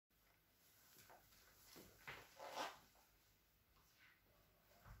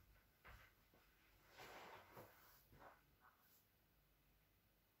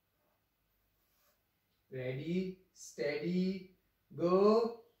Ready, steady,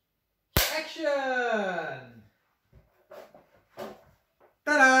 go, action!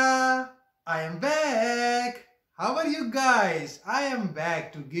 Ta-da! I am back! How are you guys? I am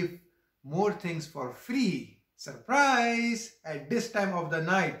back to give more things for free. Surprise! At this time of the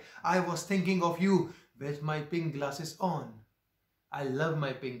night, I was thinking of you with my pink glasses on. I love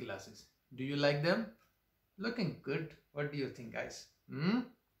my pink glasses. Do you like them? Looking good. What do you think, guys?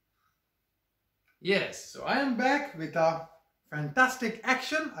 Yes, so I am back with a fantastic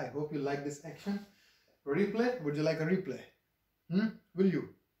action. I hope you like this action. Replay? Would you like a replay? Will you?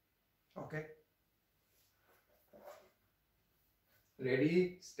 Okay.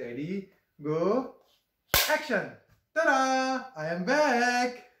 Ready, steady, go, action! Ta-da! I am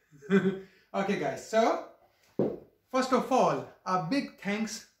back! Okay guys, so first of all, a big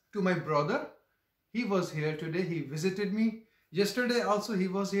thanks to my brother. He was here today, he visited me. Yesterday also he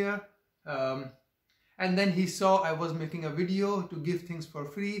was here. And then he saw I was making a video to give things for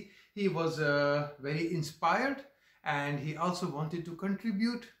free. He was very inspired and he also wanted to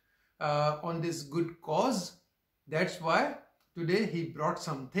contribute on this good cause. That's why today he brought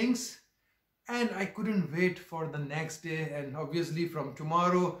some things and I couldn't wait for the next day. And obviously from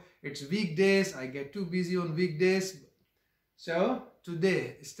tomorrow it's weekdays. I get too busy on weekdays. So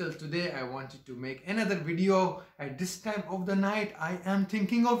today, still today, I wanted to make another video. At this time of the night, I am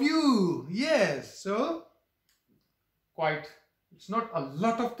thinking of you. Yes, so it's not a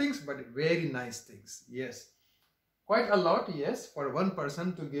lot of things, but very nice things. Yes, quite a lot, yes, for one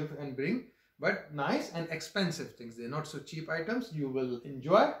person to give and bring, but nice and expensive things. They're not so cheap items. You will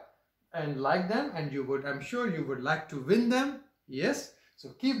enjoy and like them, and I'm sure you would like to win them. Yes, so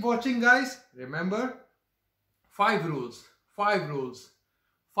keep watching, guys. Remember, 5 rules. 5 rules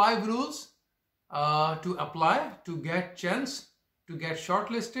to apply to get chance to get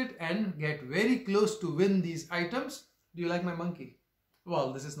shortlisted and get very close to win these items. Do you like my monkey?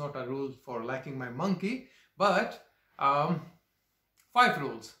 Well, this is not a rule for liking my monkey, but 5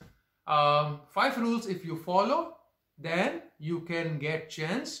 rules. 5 rules if you follow, then you can get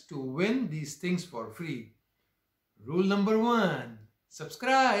chance to win these things for free. Rule number 1,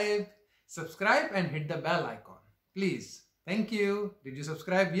 subscribe and hit the bell icon, please. Thank you. Did you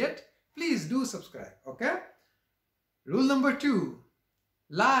subscribe yet? Please do subscribe, okay? Rule number 2,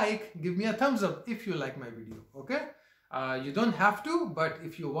 give me a thumbs up if you like my video, okay? You don't have to, but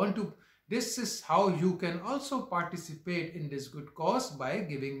if you want to, this is how you can also participate in this good cause by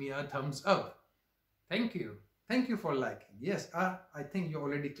giving me a thumbs up. Thank you. Thank you for liking. Yes, I think you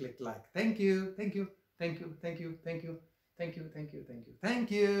already clicked like. Thank you. Thank you. Thank you. Thank you. Thank you. Thank you. Thank you. Thank you.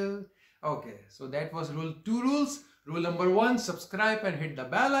 Thank you. Okay, so that was 2 rules. Rule number 1, subscribe and hit the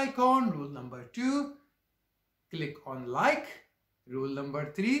bell icon. Rule number 2, click on like. Rule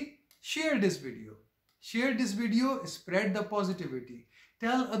number 3, share this video. Share this video, spread the positivity.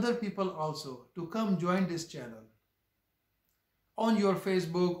 Tell other people also to come join this channel. On your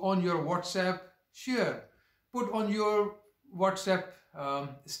Facebook, on your WhatsApp, share. Put on your WhatsApp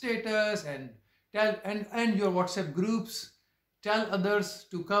status and tell and your WhatsApp groups. Tell others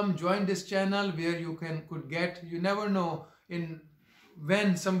to come join this channel where you could get, you never know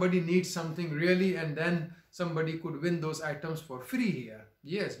when somebody needs something really, and then somebody could win those items for free here.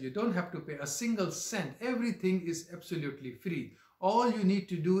 Yes, you don't have to pay a single cent. Everything is absolutely free. All you need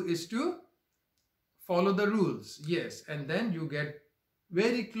to do is to follow the rules. Yes, and then you get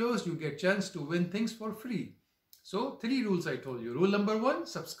very close, you get chance to win things for free. So 3 rules I told you. Rule number 1,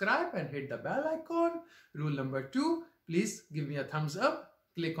 subscribe and hit the bell icon. Rule number 2, please give me a thumbs up,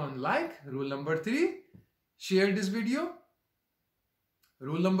 click on like. Rule number 3, share this video.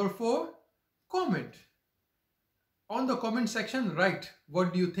 Rule number 4, comment. On the comment section, write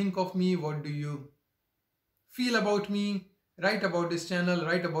what do you think of me, what do you feel about me, write about this channel,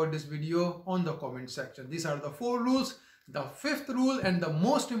 write about this video on the comment section. These are the 4 rules. The 5th rule and the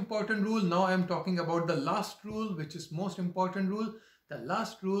most important rule, now I am talking about the last rule, which is most important rule. The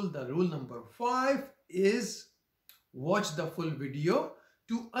last rule, the rule number 5 is watch the full video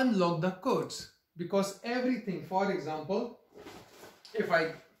to unlock the codes, because everything, for example, if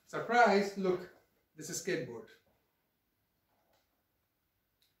I look, this is skateboard.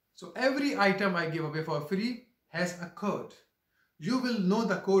 So every item I give away for free has a code. You will know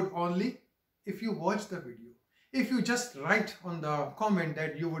the code only if you watch the video. If you just write on the comment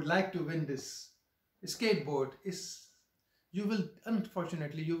that you would like to win this skateboard,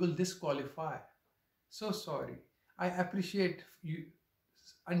 unfortunately you will disqualify. So sorry. I appreciate you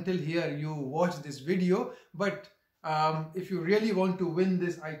until here you watch this video, but if you really want to win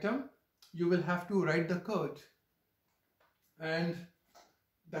this item, you will have to write the code, and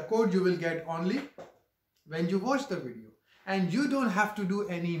the code you will get only when you watch the video. And you don't have to do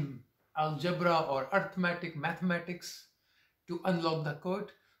any algebra or arithmetic, mathematics to unlock the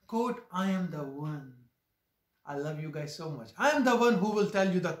code. Code, I am the one. I love you guys so much. I am the one who will tell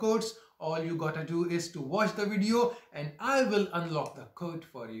you the codes. All you gotta do is to watch the video and I will unlock the code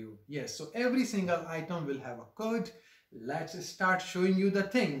for you. Yes, so every single item will have a code. Let's start showing you the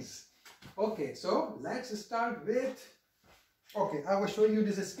things. Okay, so let's start with, okay, I was showing you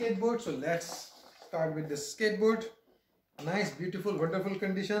this skateboard. So let's start with this skateboard. Nice, beautiful, wonderful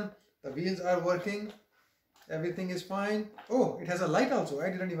condition. The wheels are working. Everything is fine. Oh, it has a light also. I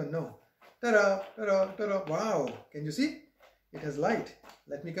didn't even know. Ta-da, ta-da, ta-da. Wow. Can you see? It has light.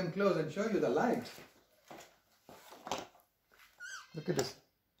 Let me come close and show you the light. Look at this.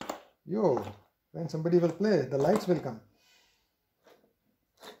 Yo, when somebody will play, the lights will come.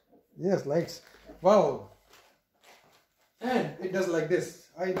 Yes, lights. Wow. And it does like this.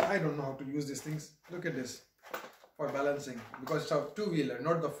 I don't know how to use these things. Look at this. For balancing, because it's a two-wheeler,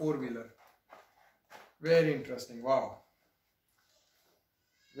 not the four-wheeler. Very interesting. Wow.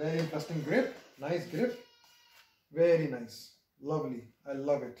 Very interesting grip. Nice grip. Very nice. Lovely. I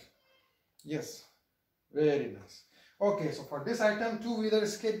love it. Yes. Very nice. Okay, so for this item, two-wheeler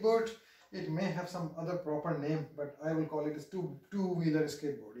skateboard, it may have some other proper name, but I will call it as two-wheeler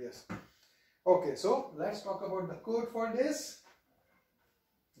skateboard. Yes. Okay, so let's talk about the code for this.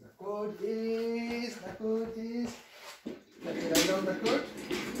 The code is, let me write down the code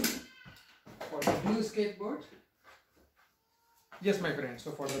for the blue skateboard. Yes, my friends,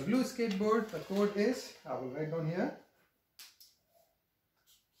 so for the blue skateboard, the code is, I will write down here,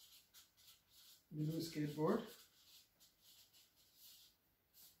 blue skateboard,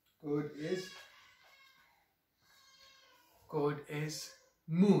 code is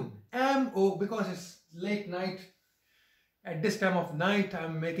moon, M-O, because it's late night. At this time of night,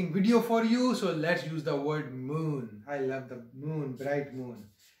 I'm making video for you, so let's use the word moon. I love the moon, bright moon.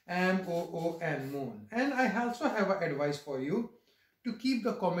 M-O-O-N, moon. And I also have an advice for you to keep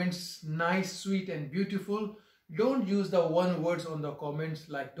the comments nice, sweet, and beautiful. Don't use the one words on the comments,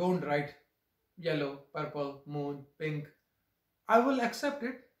 like don't write yellow, purple, moon, pink. I will accept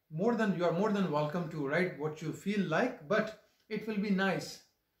it. You are more than welcome to write what you feel like, but it will be nice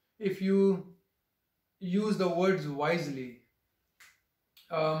if you use the words wisely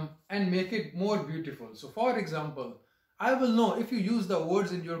and make it more beautiful. So for example, I will know if you use the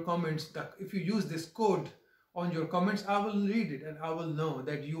words in your comments, if you use this code on your comments, I will read it and I will know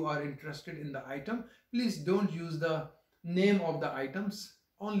that you are interested in the item. Please don't use the name of the items,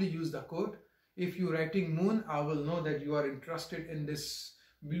 only use the code. If you're writing moon, I will know that you are interested in this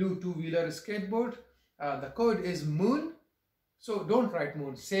blue two-wheeler skateboard. The code is moon. So don't write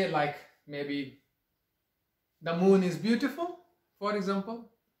moon, say like maybe the moon is beautiful, for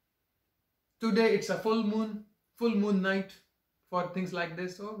example. Today it's a full moon night, for things like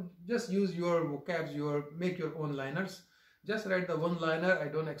this. So just use your vocabs, make your own liners. Just write the one liner. I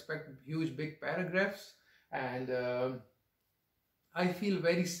don't expect huge big paragraphs. And I feel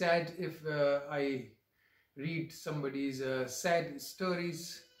very sad if I read somebody's sad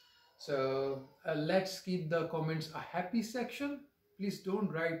stories. So let's keep the comments a happy section. Please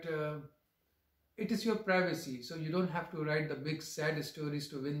don't write it is your privacy, so you don't have to write the big sad stories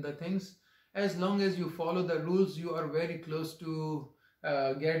to win the things. As long as you follow the rules, you are very close to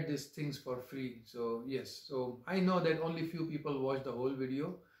get these things for free. So yes, so I know that only few people watch the whole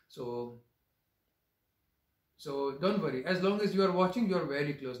video, so don't worry. As long as you are watching, you are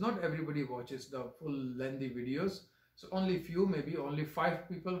very close. Not everybody watches the full lengthy videos, so only few, maybe only 5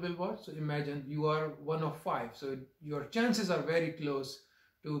 people will watch. So imagine you are one of 5, so your chances are very close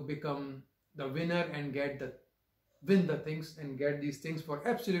to become the winner and win the things and get these things for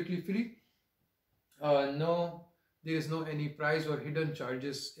absolutely free. No, there is no any price or hidden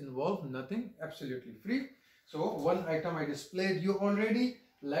charges involved, nothing, absolutely free. So one item I displayed you already.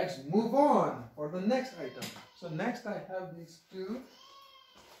 Let's move on for the next item. So next I have these two.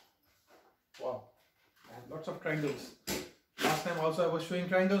 Wow, I have lots of triangles. Last time also I was showing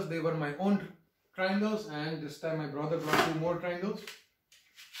triangles. They were my own triangles, and this time my brother brought 2 more triangles.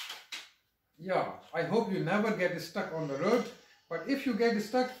 Yeah, I hope you never get stuck on the road, but if you get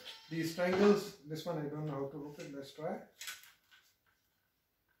stuck, these triangles, this one I don't know how to open, let's try.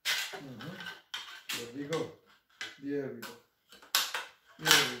 There we go. There we go.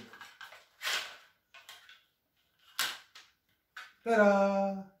 There we go.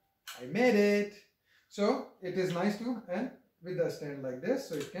 Ta-da! I made it. So it is nice to, and with a stand like this,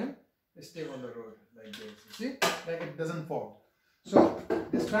 so it can stay on the road like this. You see, like it doesn't fall. So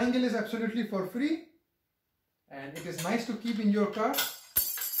this triangle is absolutely for free, and it is nice to keep in your car.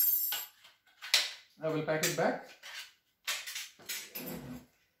 I will pack it back.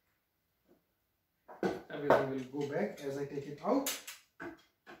 Everything will go back as I take it out.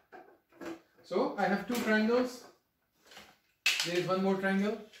 So I have 2 triangles. There is one more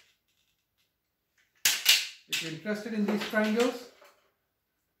triangle. If you're interested in these triangles,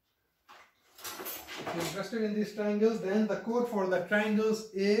 then the code for the triangles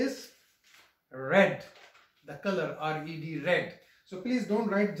is red. The color R-E-D, red. So please don't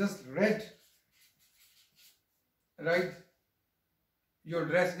write just red. Write your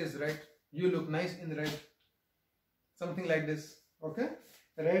dress is red. You look nice in red. Something like this. Okay?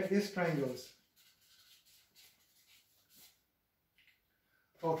 Red is triangles.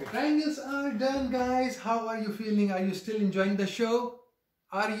 Okay, triangles are done, guys. How are you feeling? Are you still enjoying the show?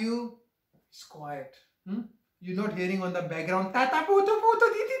 Are you? It's quiet. You're not hearing on the background, Tata putu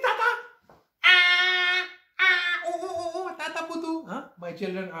putu didi tata. Oh, Tata putu. Huh? My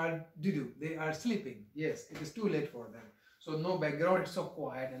children are didu. They are sleeping. Yes, it is too late for them. So no background. It's so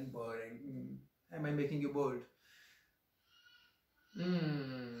quiet and boring. Am I making you bored?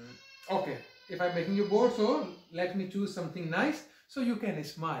 Okay. If I'm making you bored, so let me choose something nice so you can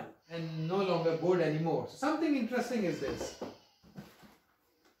smile and no longer bored anymore. So something interesting is this.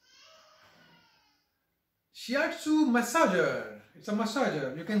 Shiatsu massager. It's a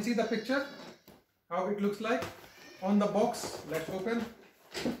massager. You can see the picture, how it looks like on the box. Let's open.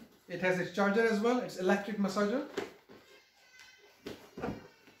 It has its charger as well. It's electric massager.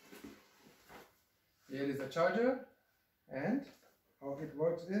 Here is the charger, and how it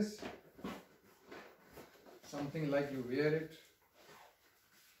works is something like you wear it.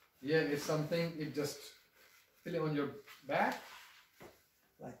 Here is something, it just fill it on your back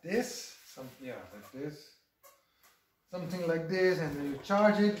like this. Like this. Something like this, and then you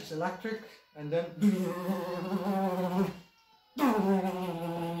charge it. It's electric, and then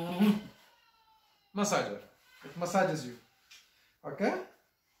massager. It massages you. Okay.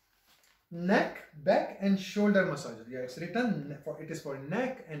 Neck, back, and shoulder massager. Yeah, it's written for it is for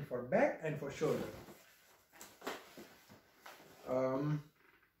neck and for back and for shoulder.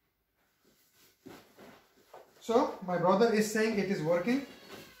 So my brother is saying it is working,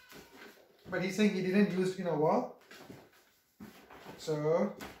 but he's saying he didn't use it in a while.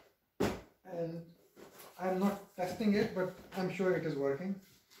 So, and I'm not testing it, but I'm sure it is working.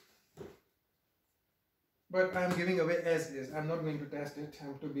 But I'm giving away as is. I'm not going to test it.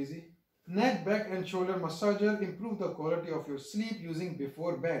 I'm too busy. Neck, back, and shoulder massager improve the quality of your sleep using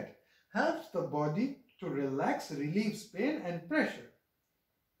before bed. Helps the body to relax, relieves pain and pressure.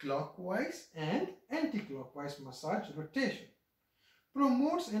 Clockwise and anti-clockwise massage rotation.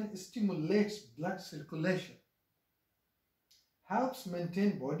 Promotes and stimulates blood circulation. Helps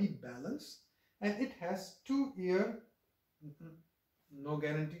maintain body balance, and it has 2-year, no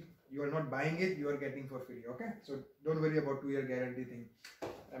guarantee. You are not buying it, you are getting for free. Okay, so don't worry about 2-year guarantee thing.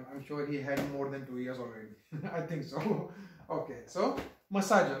 I'm sure he had more than 2 years already. I think so. Okay, so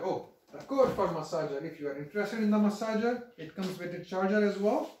massager. Oh, the code for massager. If you are interested in the massager, it comes with a charger as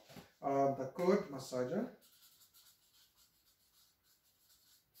well. The code massager.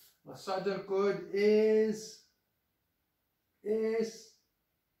 Massager code is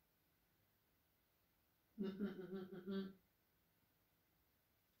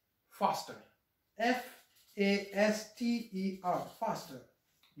faster. F-A-S-T-E-R. Faster.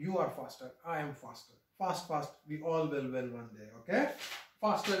 You are faster. I am faster. Fast. We all will win one day. Okay.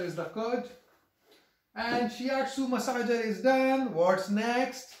 Faster is the code. And shiatsu massager is done. What's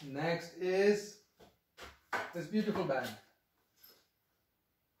next? Next is this beautiful bag.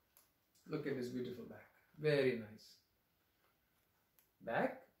 Look at this beautiful bag. Very nice.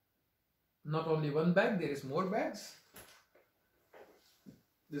 Bag. Not only one bag, there is more bags.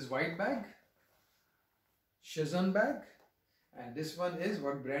 This white bag. Shazan bag. And this one is,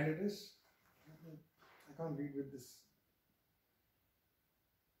 what brand it is? I can't read with this.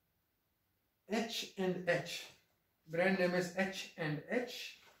 H&H. Brand name is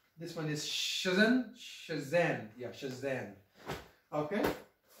H&H. This one is Shazan. Yeah, Shazan. Okay.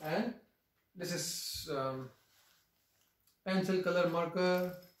 And this is pencil color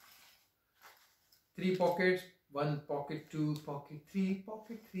marker. 3 pockets. 1 pocket, 2 pocket, 3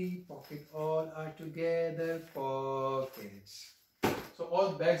 pocket, 3 pocket. All are together pockets. So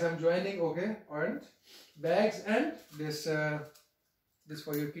all bags I'm joining. Okay. And bags and this this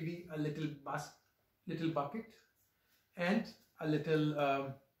for your kitty, a little bucket and a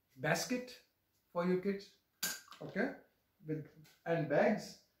little basket for your kids. Okay. And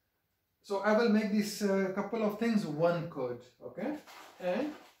bags. So I will make this couple of things one code. Okay.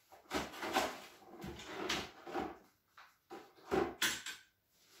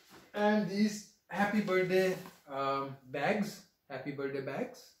 And these happy birthday bags. Happy birthday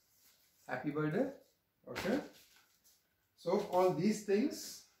bags. Happy birthday. Okay. So all these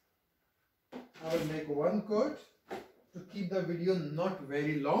things, I will make one code to keep the video not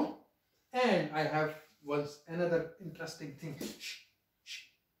very long. And I have another interesting thing. Shh, shh.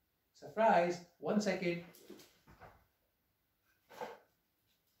 Surprise. 1 second.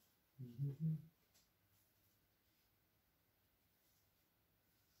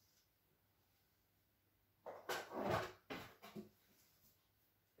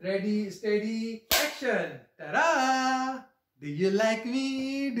 Ready, steady, action! Ta-da! Do you like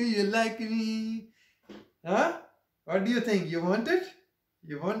me? Do you like me? Huh? What do you think? You want it?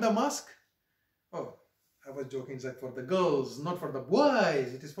 You want the mask? Oh, I was joking. It's like for the girls, not for the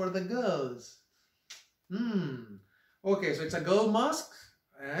boys. It is for the girls. Okay, so it's a girl mask,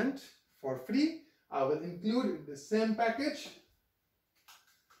 and for free, I will include the same package.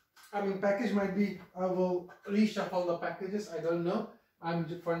 I mean, package might be, I will reshuffle the packages. I don't know.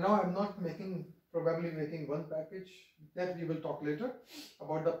 For now, I'm not probably making one package. That we will talk later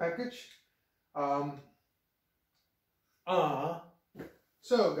about the package.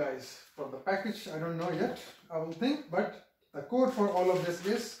 So guys, for the package, I don't know yet. I will think, but the code for all of this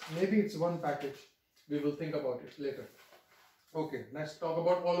is, maybe it's one package. We will think about it later. Okay, let's talk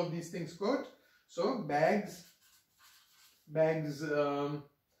about all of these things code. So bags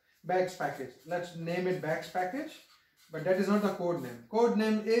package. Let's name it bags package. But that is not the code name. Code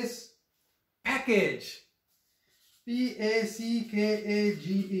name is package. P-A-C-K-A-G-E.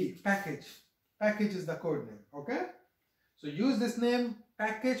 Package. Package is the code name. Okay. So use this name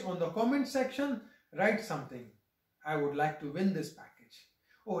package on the comment section. Write something. I would like to win this package.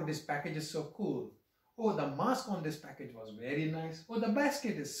 Oh, this package is so cool. Oh, the mask on this package was very nice. Oh, the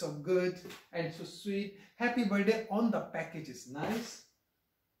basket is so good and so sweet. Happy birthday on the package is nice.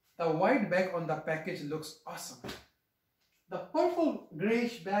 The white bag on the package looks awesome. The purple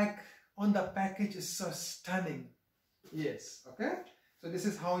grayish bag on the package is so stunning. Yes, okay? So this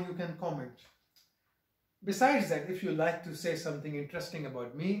is how you can comment. Besides that, if you like to say something interesting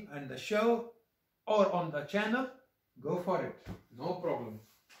about me and the show or on the channel, go for it. No problem.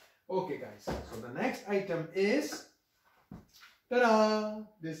 Okay guys, so the next item is, ta-da,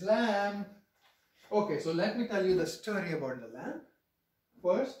 this lamp. Okay, so let me tell you the story about the lamp.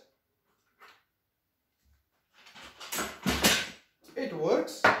 First, it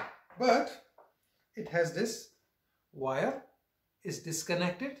works, but it has this wire is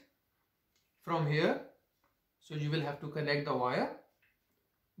disconnected from here, so you will have to connect the wire,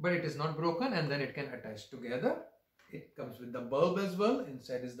 but it is not broken, and then it can attach together. It comes with the bulb as well.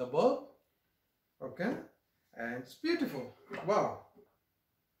 Inside is the bulb. Okay, and it's beautiful. Wow,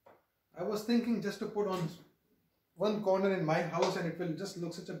 I was thinking just to put on one corner in my house and it will just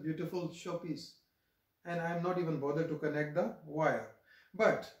look such a beautiful showpiece. And I'm not even bothered to connect the wire,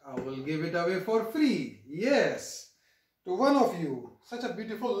 but I will give it away for free. Yes, to one of you. Such a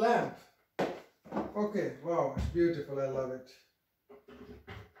beautiful lamp. Okay, wow, it's beautiful. I love it.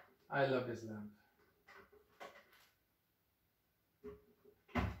 I love this lamp.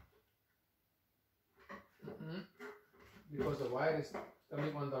 Because the wire is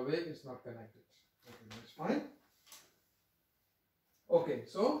coming on the way, it's not connected. Okay, that's fine. Okay,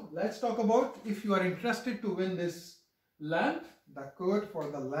 so let's talk about, if you are interested to win this lamp, the code for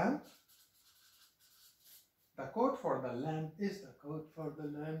the lamp. The code for the lamp is,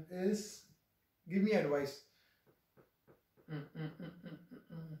 give me advice.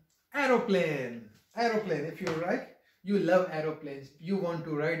 Aeroplane. Aeroplane. If you love aeroplanes, you want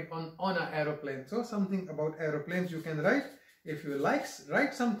to ride on an aeroplane. So something about aeroplanes you can write. If you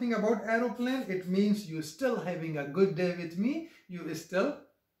write something about aeroplane, it means you still having a good day with me. You is still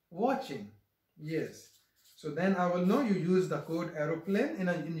watching. Yes. So then I will know you use the code aeroplane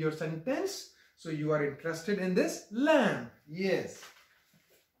in your sentence. So you are interested in this lamp. Yes.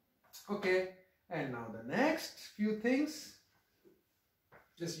 Okay. And now the next few things.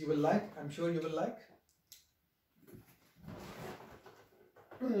 This you will like. I'm sure you will like.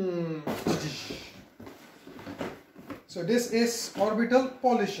 So this is orbital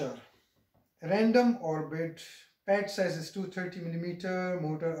polisher. Random orbit. Pad size is 230mm.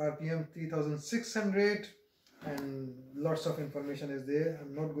 Motor RPM 3600. And lots of information is there.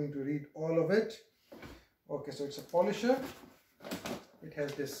 I'm not going to read all of it. Okay, so it's a polisher. It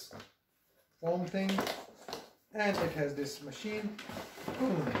has this foam thing. And it has this machine.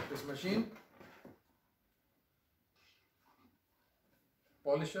 This machine.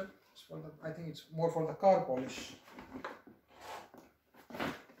 Polisher. It's for the, I think it's more for the car polish.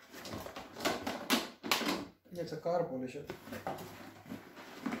 It's a car polisher.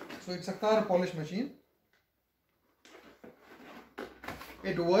 So it's a car polish machine.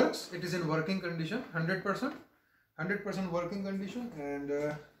 It works. It is in working condition, 100%. 100% working condition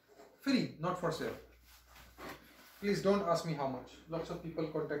and free, not for sale. Please don't ask me how much. Lots of people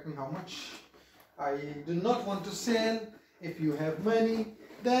contact me how much. I do not want to sell. If you have money,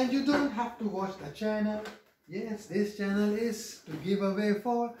 then you don't have to watch the channel. Yes, this channel is to give away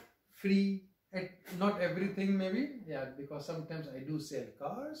for free. Not everything maybe, yeah, because sometimes I do sell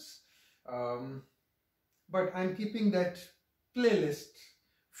cars. But I'm keeping that playlist.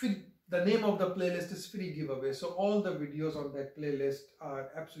 The name of the playlist is free giveaway. So all the videos on that playlist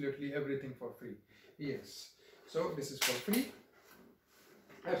are absolutely everything for free. Yes. So this is for free.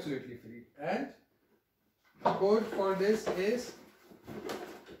 Absolutely free. And the code for this is,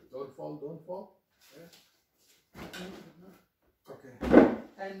 don't fall. Okay.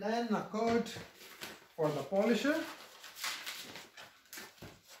 And then the code for the polisher.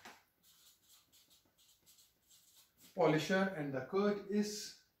 And the code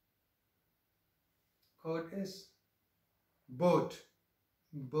is boat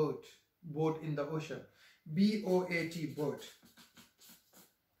in the ocean. B-O-A-T, boat.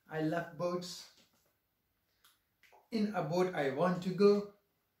 I love boats. In a boat I want to go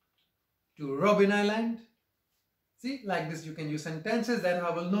to Robin Island. See, like this you can use sentences, then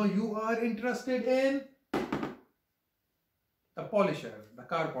I will know you are interested in the polisher, the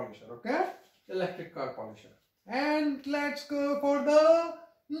car polisher, okay? Electric car polisher. And let's go for the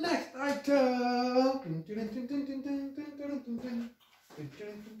next item.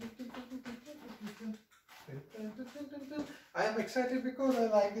 I am excited because I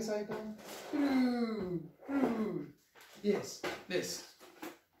like this item. Yes, this.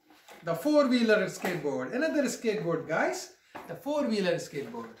 The four-wheeler skateboard. Another skateboard, guys. The four-wheeler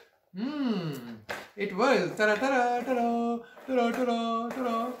skateboard. It was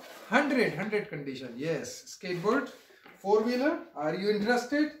 100 condition. Yes, skateboard, four-wheeler. Are you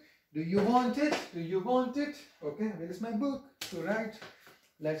interested? Do you want it? Okay, where is my book to write?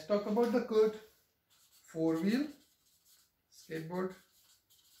 Let's talk about the code. Four-wheel skateboard.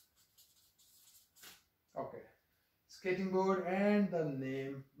 Okay, skating board and the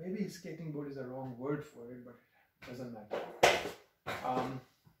name. Maybe skating board is a wrong word for it, but it doesn't matter.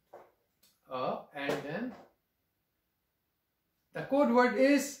 And then the code word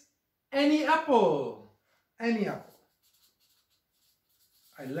is any apple. Any apple.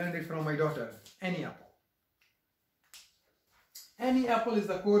 I learned it from my daughter. Any apple. Any apple is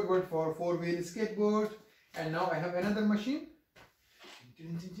the code word for four-wheel skateboard. And now I have another machine.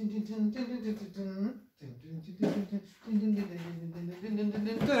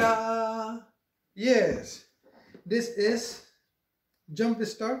 Yes, this is jump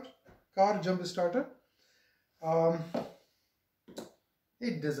start, car jump starter.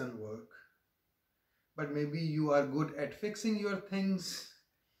 It doesn't work, but maybe you are good at fixing your things.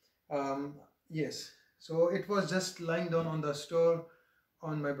 Yes, so it was just lying down on the store,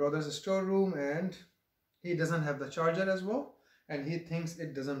 on my brother's storeroom, and he doesn't have the charger as well, and he thinks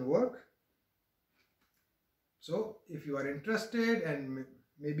it doesn't work. So if you are interested and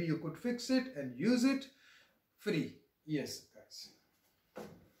maybe you could fix it and use it free. Yes, guys.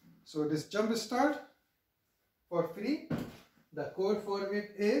 So this jump start for free. The code for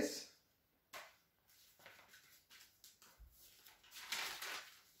it is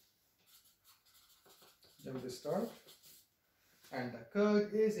jump start, and the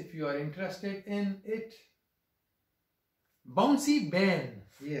code is, if you are interested in it, bouncy band.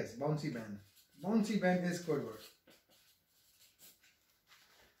 Yes, bouncy band. Bouncy band is code word.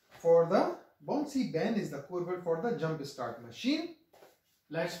 For the bouncy band is the code word for the jump start machine.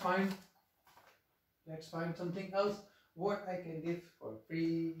 Let's find something else what I can give for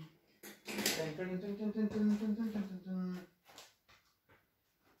free.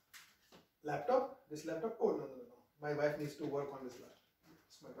 Laptop. This laptop. Oh no. My wife needs to work on this laptop.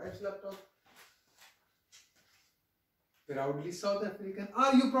 It's my wife's laptop. Proudly South African.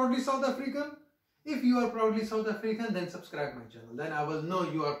 Are you proudly South African? If you are proudly South African, then subscribe my channel. Then I will know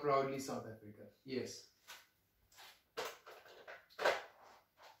you are proudly South African. Yes.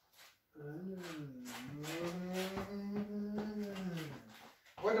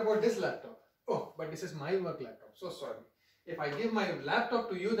 What about this laptop? Oh, but this is my work laptop. So sorry. If I give my laptop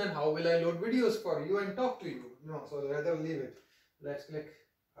to you, then how will I load videos for you and talk to you? No, so rather leave it. Let's click.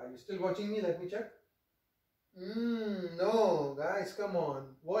 Are you still watching me? Let me check. No, guys, come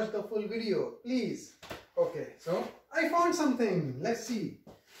on. Watch the full video, please. Okay, so I found something. Let's see.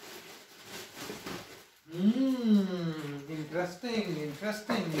 Interesting.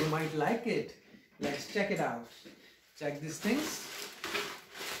 You might like it. Let's check it out. Check these things.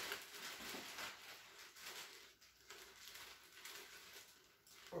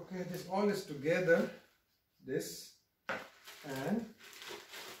 Okay, this all is together, this, and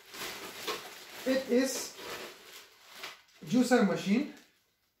it is juicer machine.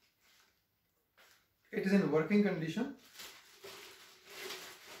 It is in working condition.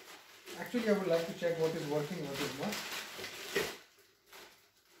 Actually, I would like to check what is working, what is not.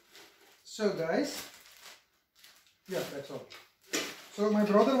 So guys, yeah, that's all. So my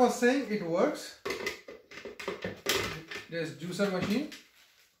brother was saying it works. There's juicer machine,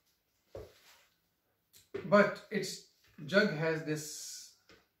 but its jug has this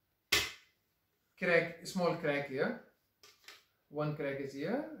crack, small crack here. One crack is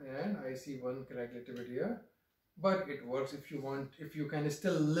here, and I see one crack little bit here. But it works if you want, if you can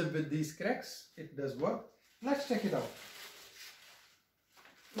still live with these cracks, it does work. Let's check it out.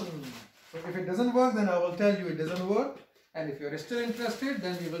 So if it doesn't work, then I will tell you it doesn't work. And if you're still interested,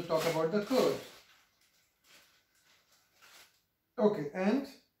 then we will talk about the code. Okay, and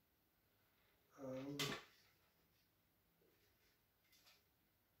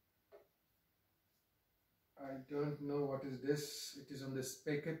I don't know what is this. It is on this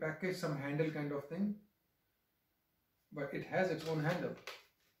package, some handle kind of thing. But it has its own handle.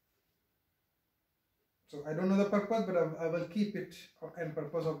 So I don't know the purpose, but I will keep it, and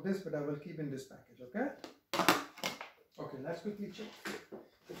purpose of this, but I will keep in this package, okay? Okay, let's quickly check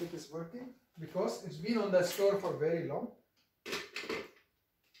if it is working, because it's been on the store for very long.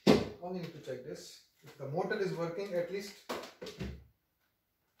 Only need to check this. If the motor is working at least.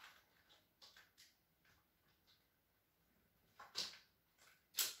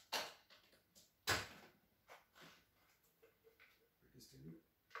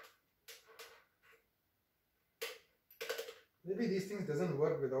 Maybe these things doesn't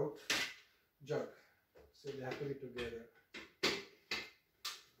work without jug, so they have to be together.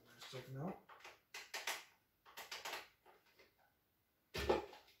 Let's check now.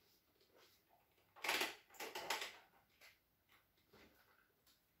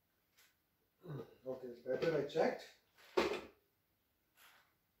 Okay, it's better. I checked.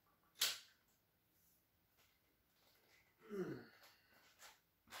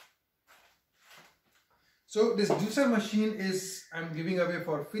 So this juicer machine is, I'm giving away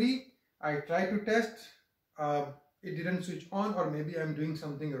for free. I tried to test, it didn't switch on, or maybe I'm doing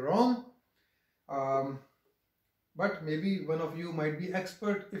something wrong. But maybe one of you might be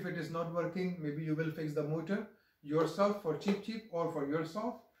expert. If it is not working, maybe you will fix the motor yourself for cheap, or for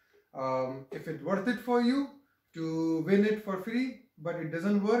yourself. If it's worth it for you to win it for free, but it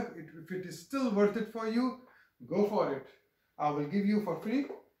doesn't work, if it is still worth it for you, go for it. I will give you for free.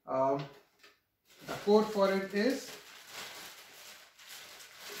 The code for it is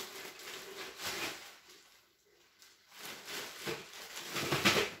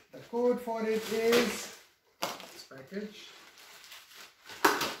this package.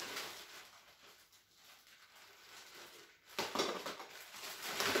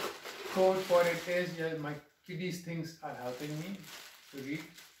 Code for it is, yeah, my kiddies things are helping me to read.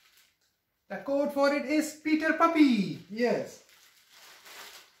 The code for it is Peter Puppy. Yes.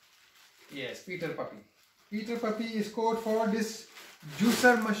 Yes, Peter Puppy. Peter Puppy is code for this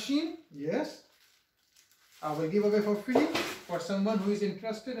juicer machine. Yes. I will give away for free for someone who is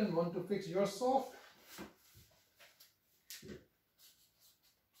interested and want to fix yourself.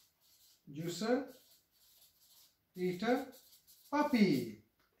 Juicer Peter Puppy.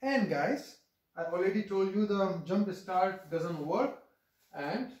 And guys, I already told you the jump start doesn't work,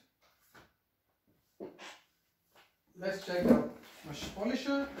 and let's check the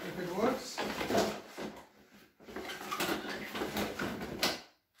polisher if it works,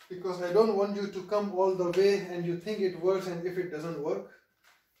 because I don't want you to come all the way and you think it works, and if it doesn't work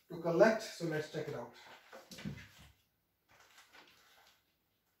to collect. So let's check it out.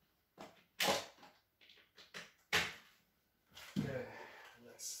 Okay,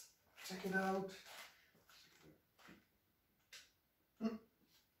 let's check it out.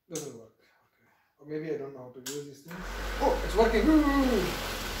 Doesn't work. Or maybe I don't know how to use these things. Oh, it's working!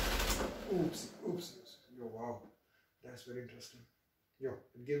 Oops, oops. Yo, wow. That's very interesting. Yo,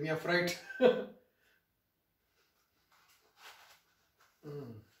 it gave me a fright. Okay.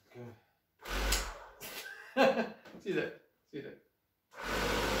 See that? See that?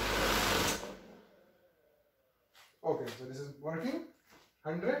 Okay, so this is working.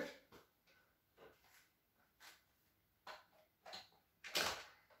 100.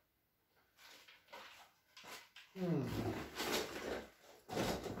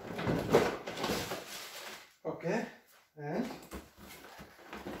 Okay, and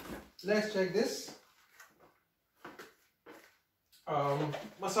let's check this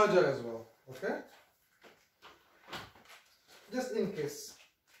massager as well. Okay, just in case.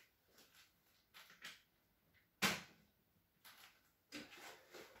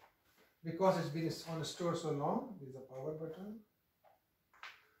 because it's been on the store so long. There's a power button.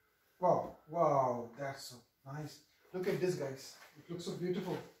 Wow, wow, that's so nice. Look at this, guys. It looks so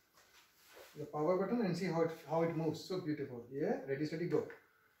beautiful. The power button, and see how it moves. So beautiful. Yeah, ready, steady, go.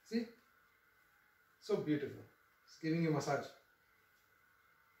 See? So beautiful. It's giving you massage.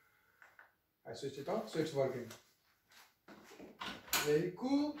 I switched it off, so it's working. Very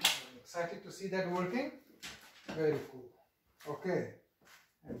cool. I'm excited to see that working. Very cool. Okay.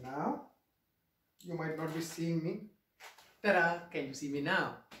 And now, you might not be seeing me. Ta-da! Can you see me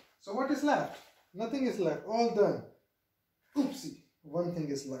now? So what is left? Nothing is left. All done. Oopsie. One thing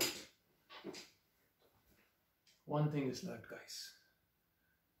is left. One thing is left, guys.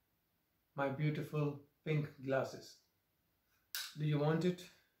 My beautiful pink glasses. Do you want it?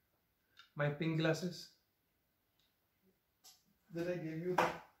 My pink glasses? Did I give you the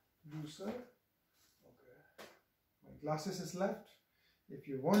juicer? Okay. My glasses is left. If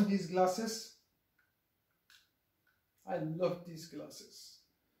you want these glasses, I love these glasses.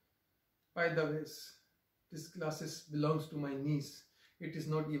 By the way, this glasses belongs to my niece. It is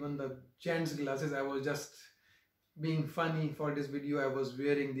not even the gents glasses. I was just being funny for this video. I was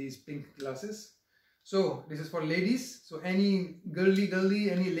wearing these pink glasses. So this is for ladies. So any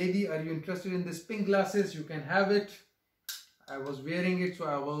girly, any lady, are you interested in this pink glasses? You can have it. I was wearing it, so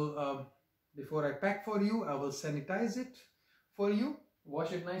I will, before I pack for you, I will sanitize it for you,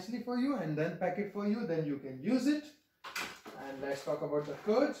 wash it nicely for you, and then pack it for you. Then you can use it. And let's talk about the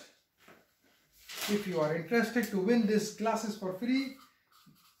code. If you are interested to win these glasses for free,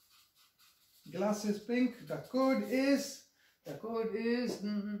 glasses pink, the code is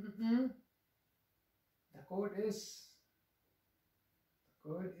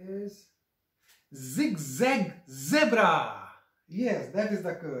Zigzag Zebra. Yes, that is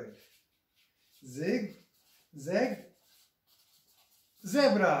the code. Zigzag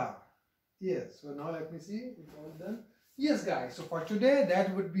Zebra. Yes, so now let me see. It's all done. Yes, guys, so for today,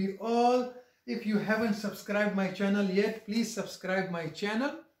 that would be all. If you haven't subscribed my channel yet, please subscribe my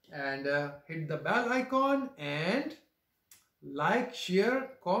channel and hit the bell icon and like,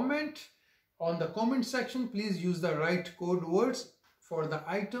 share, comment. On the comment section, please use the right code words for the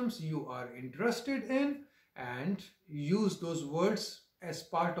items you are interested in and use those words as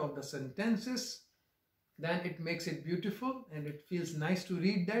part of the sentences. Then it makes it beautiful and it feels nice to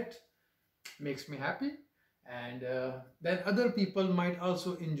read. That makes me happy. And then other people might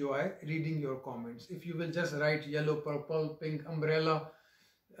also enjoy reading your comments. If you will just write yellow, purple, pink, umbrella,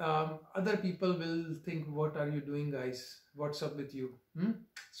 other people will think, what are you doing, guys? What's up with you?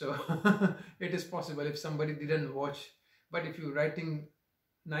 So it is possible if somebody didn't watch. But if you're writing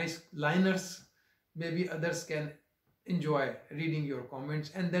nice liners, maybe others can enjoy reading your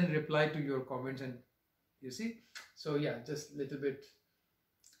comments and then reply to your comments. And you see, so yeah, just a little bit.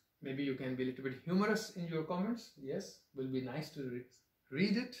 Maybe you can be a little bit humorous in your comments. Yes, will be nice to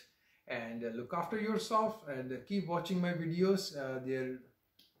read it. And look after yourself and keep watching my videos.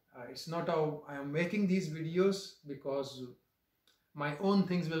 It's not how I am making these videos, because my own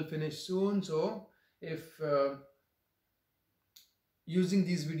things will finish soon. So if using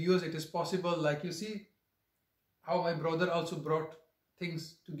these videos, it is possible, like you see how my brother also brought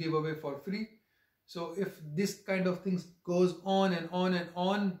things to give away for free. So if this kind of things goes on and on and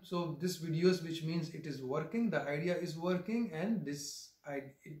on, so this videos, which means it is working, the idea is working, and this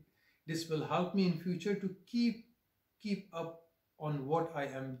will help me in future to keep up on what I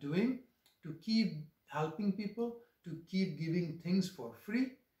am doing, to keep helping people, to keep giving things for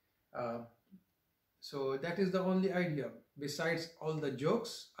free. So that is the only idea. Besides all the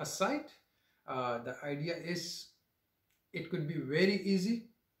jokes aside, the idea is it could be very easy.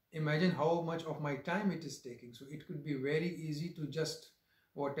 Imagine how much of my time it is taking. So it could be very easy to just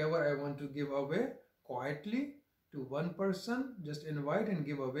whatever I want to give away quietly to one person, just invite and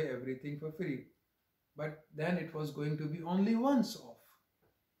give away everything for free. But then it was going to be only once off.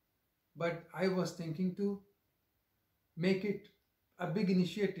 But I was thinking to make it a big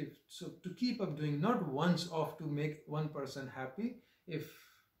initiative. So to keep up doing, not once off to make one person happy. If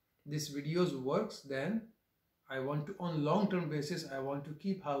this videos works, then I want to, on long-term basis, I want to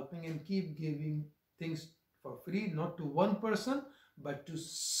keep helping and keep giving things for free, not to one person, but to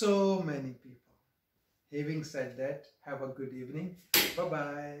so many people. Having said that, have a good evening.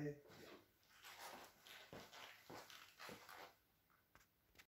 Bye-bye.